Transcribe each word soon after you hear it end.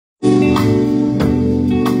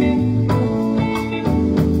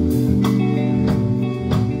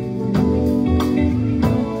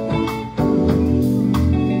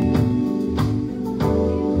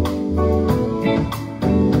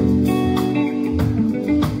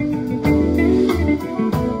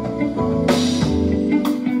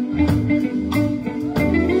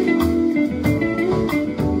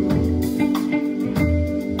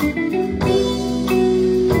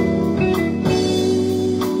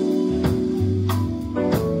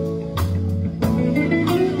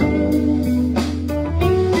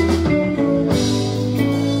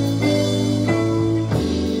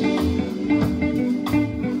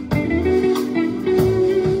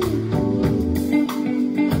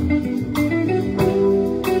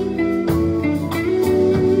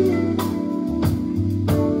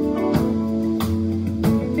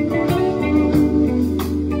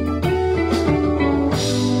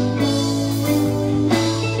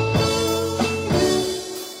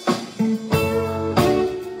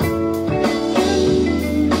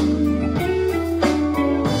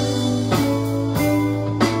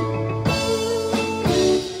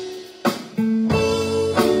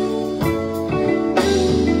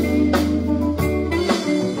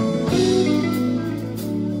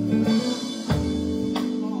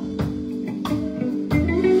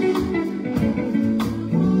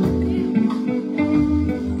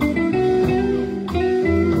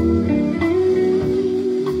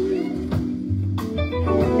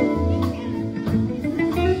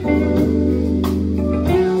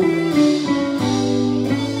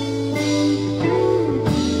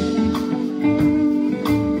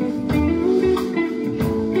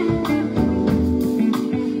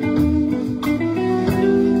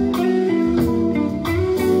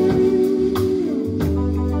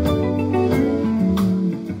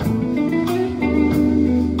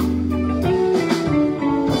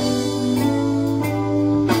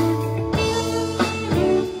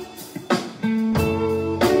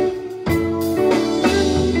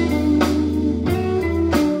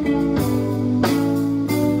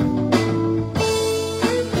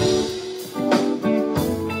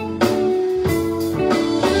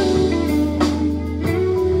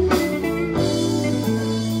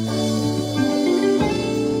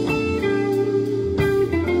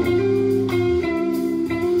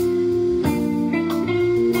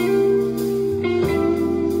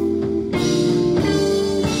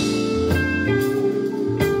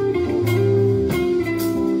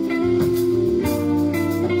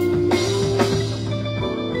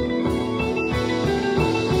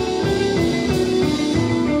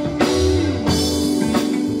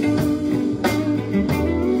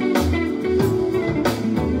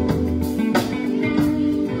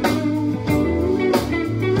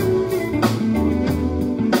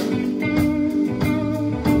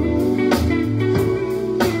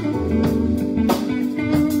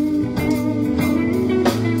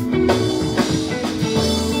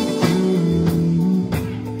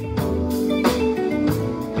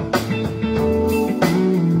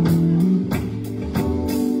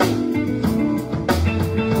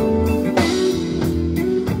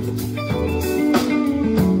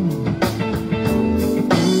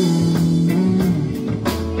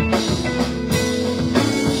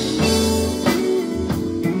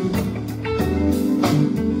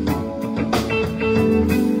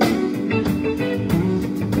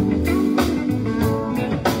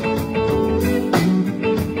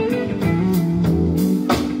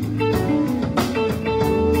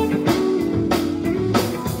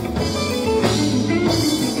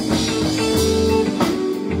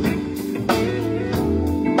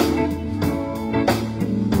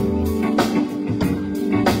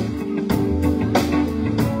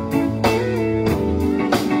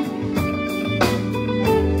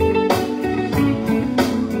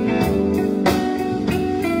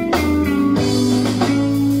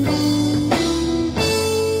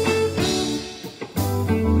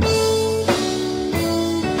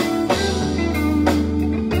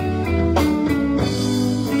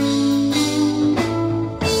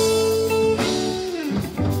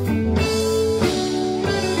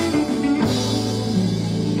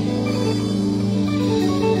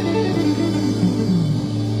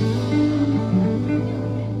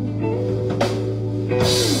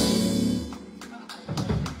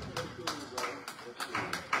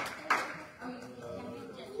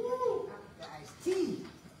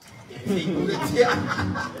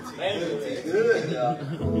good, yeah.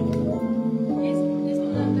 It's a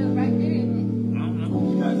little bit right there, isn't it? I don't know.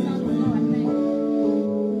 You got this, man.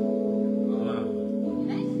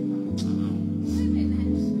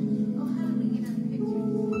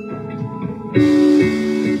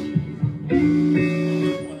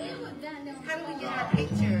 How do we get our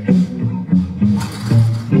picture?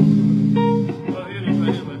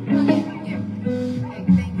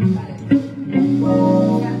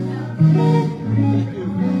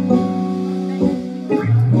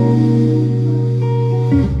 Thank you.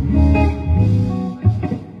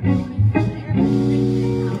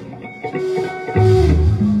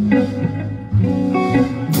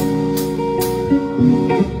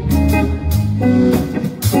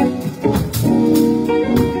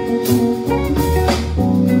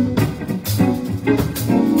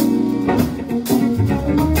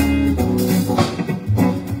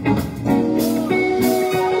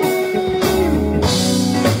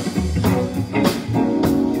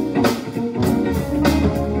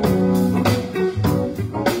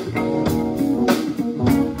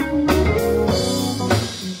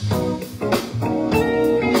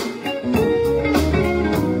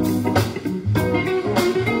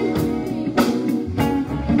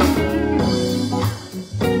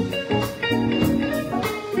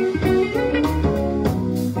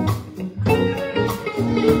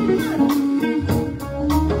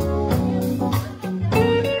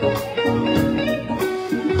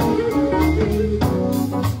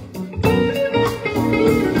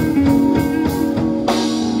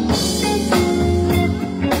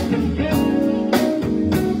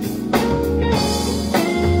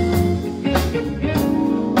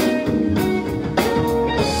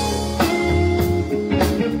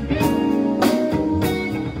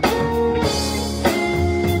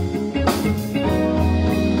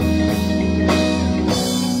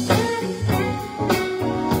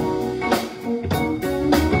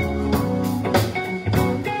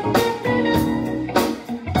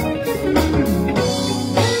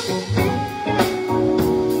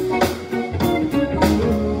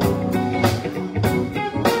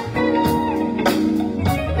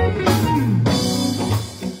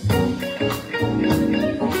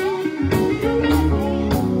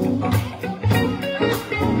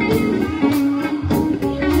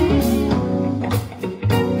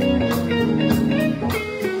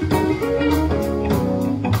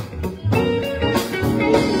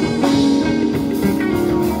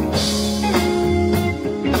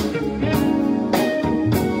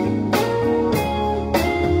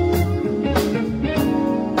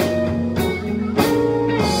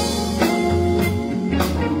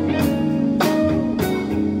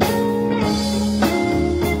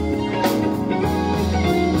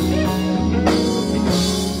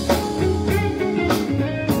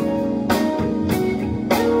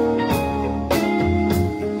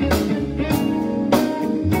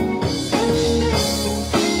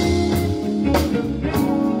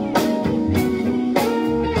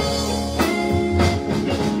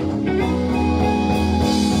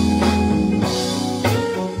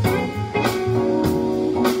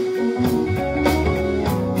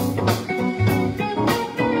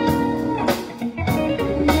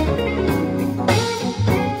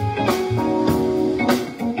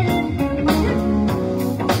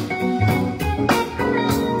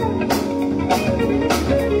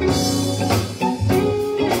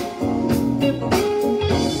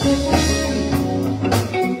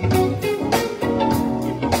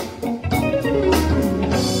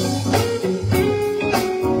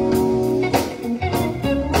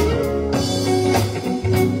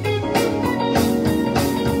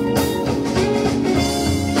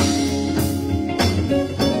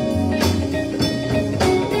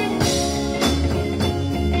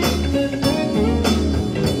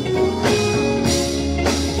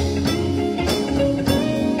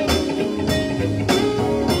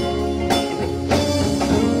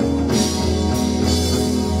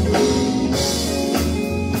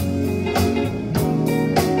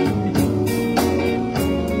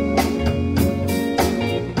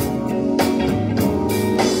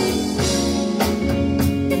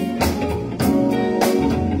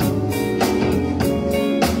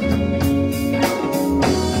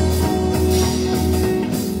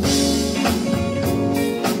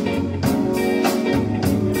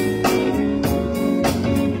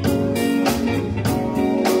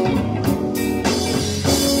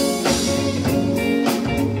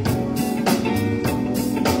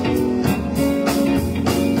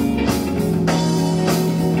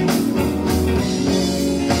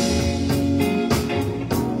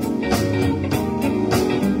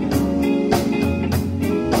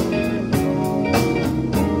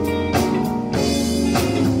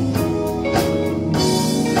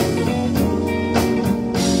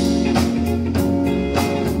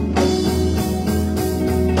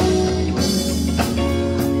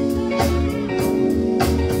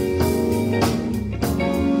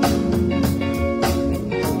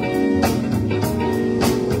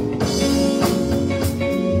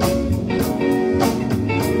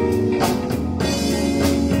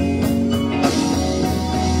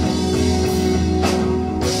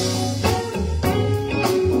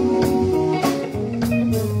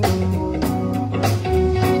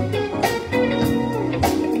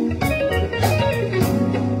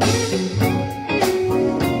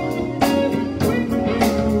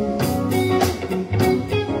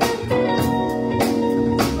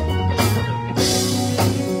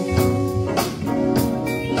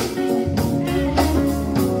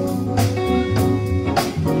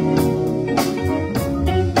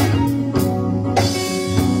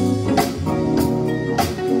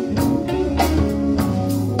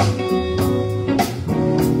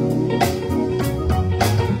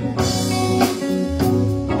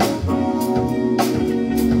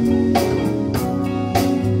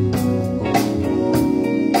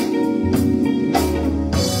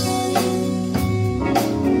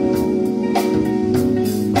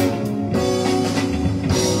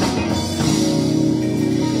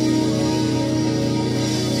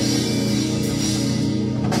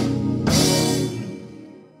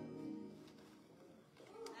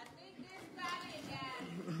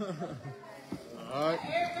 All right.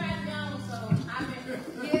 Everybody gone, so I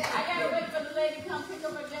gotta wait for the lady to come pick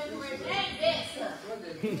up her January. It ain't that stuff.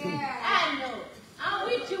 Yeah. I know it. I'm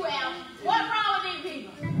with you, Al. What's wrong with these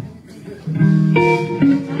people?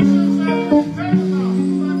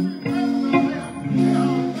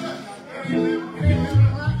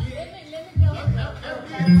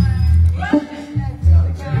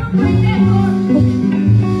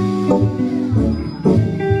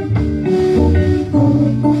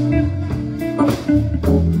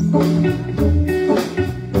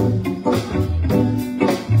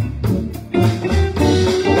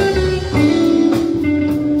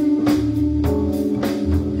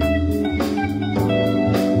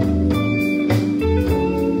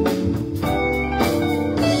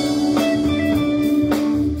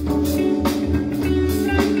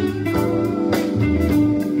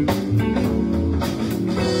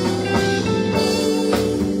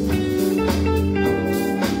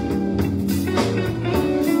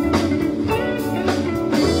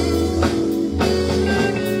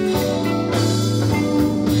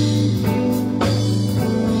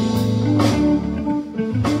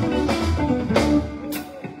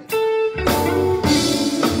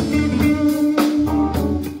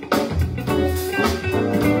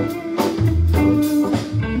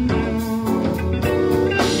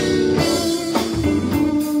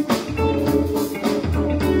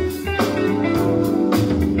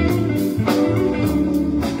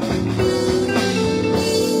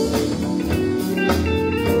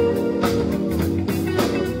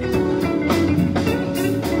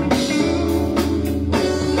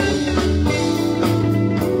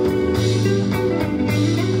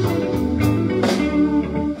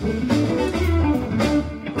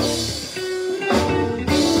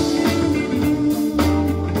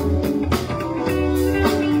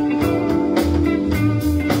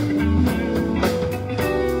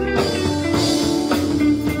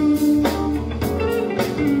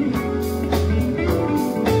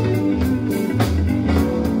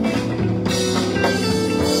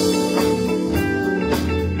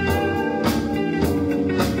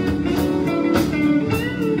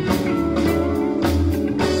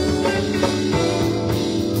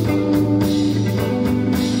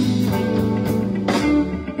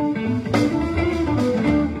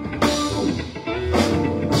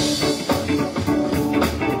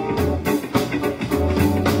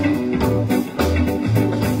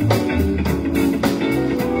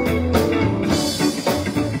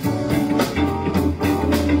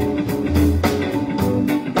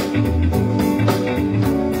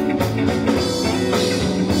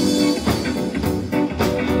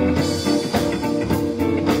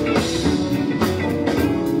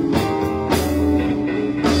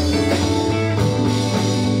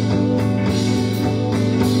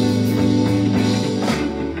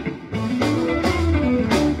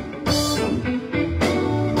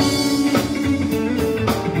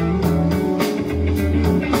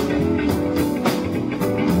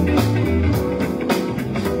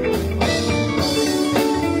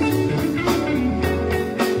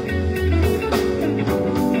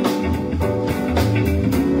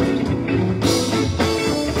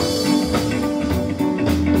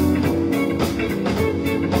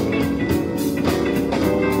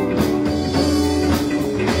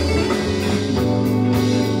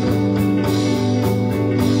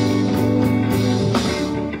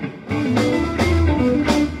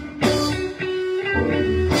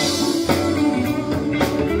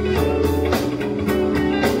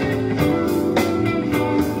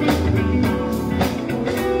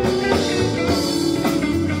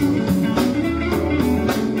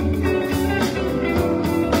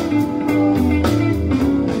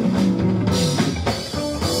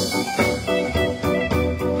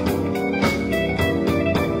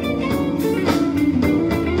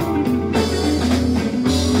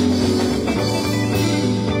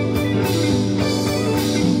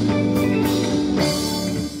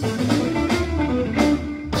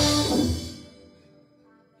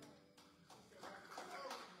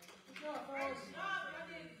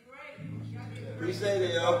 Appreciate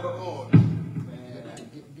it, y'all. Come on.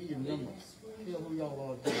 Get your number. Tell who y'all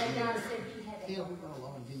are. Tell who y'all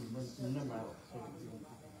are and get your number out.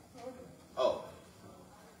 Oh.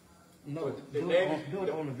 No, The do name? it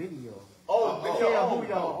on the video. Oh, Tell who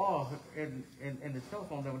y'all are and the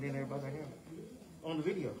telephone number, then everybody can hear it. On the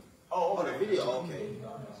video. Oh, on the video, okay.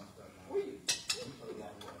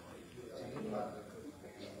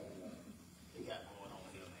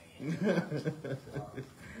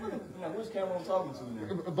 Now, which camera I'm talking to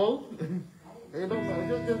now? Both? Hey,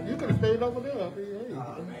 you could have stayed over there. I mean, hey.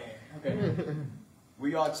 Oh, man. Okay.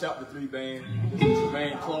 We are Chapter 3 Band. This is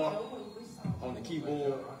Jermaine Clark on the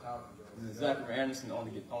keyboard. This is Zachary Anderson on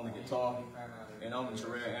the guitar. And I'm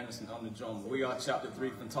Terrell Anderson on the drummer. We are Chapter 3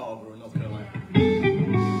 from Tallboro, North Carolina.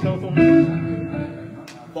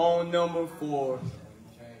 Phone number for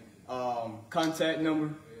contact number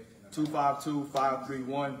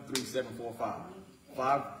 252-531-3745.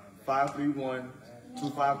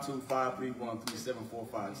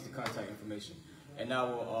 531-252-531-3745 is the contact information. And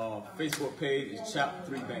our Facebook page is Chapter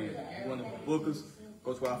 3 Band. If you want to book us,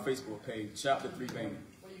 go to our Facebook page, Chapter 3 Band.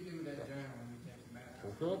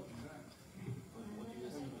 Okay.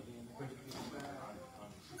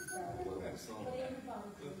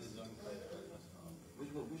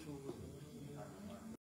 Which one was